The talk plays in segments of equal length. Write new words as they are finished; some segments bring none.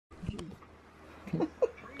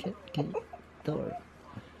Okay, Thor.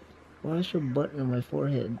 Why is your butt on my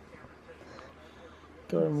forehead?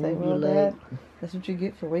 Thor, Say, move well, your leg. Dad, that's what you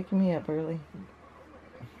get for waking me up early.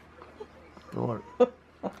 Thor. What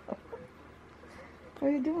are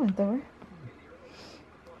you doing, Thor?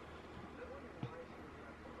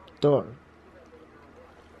 Thor.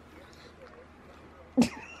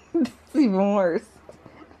 It's even worse.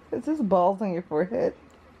 It's just balls on your forehead.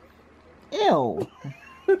 Ew.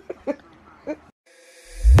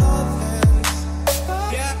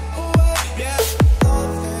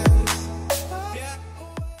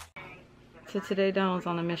 So today Don was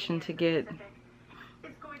on a mission to get,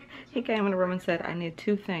 he came in the room and said, I need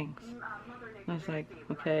 2 things. I was like,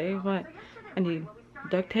 okay, what? I need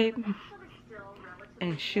duct tape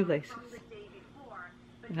and shoelaces.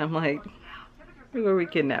 And I'm like, who are we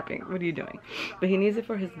kidnapping? What are you doing? But he needs it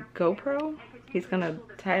for his GoPro. He's gonna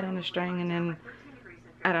tie it on a string and then,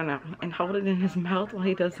 I don't know, and hold it in his mouth while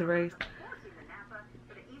he does the race.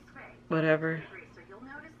 Whatever.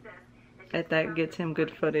 If that gets him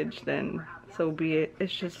good footage, then so be it.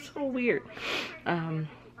 It's just so weird.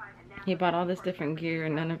 He bought all this different gear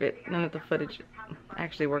and none of the footage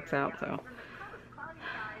actually works out, so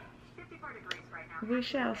we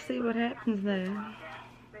shall see what happens there.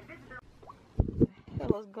 What the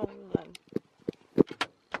hell is going on?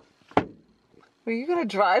 Are you gonna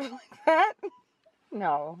drive like that?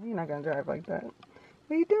 No, you're not gonna drive like that. What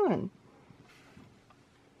are you doing?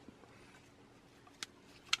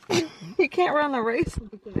 You can't run the race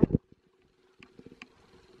like that.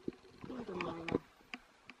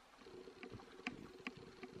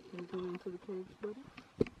 You going into the cage, buddy?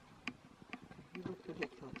 You look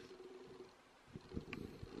ridiculous.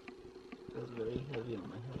 That's very heavy on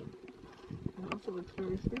my head. It also looks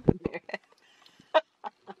very stupid there.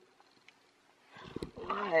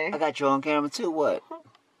 Why? I got you on camera too, what? What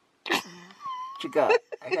you got?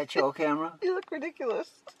 I got you on camera. You look ridiculous.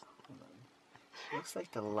 Looks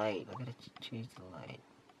like the light. I gotta change the light.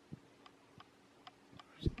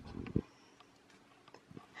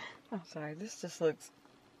 I'm sorry, this just looks...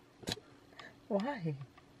 Why?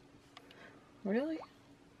 Really?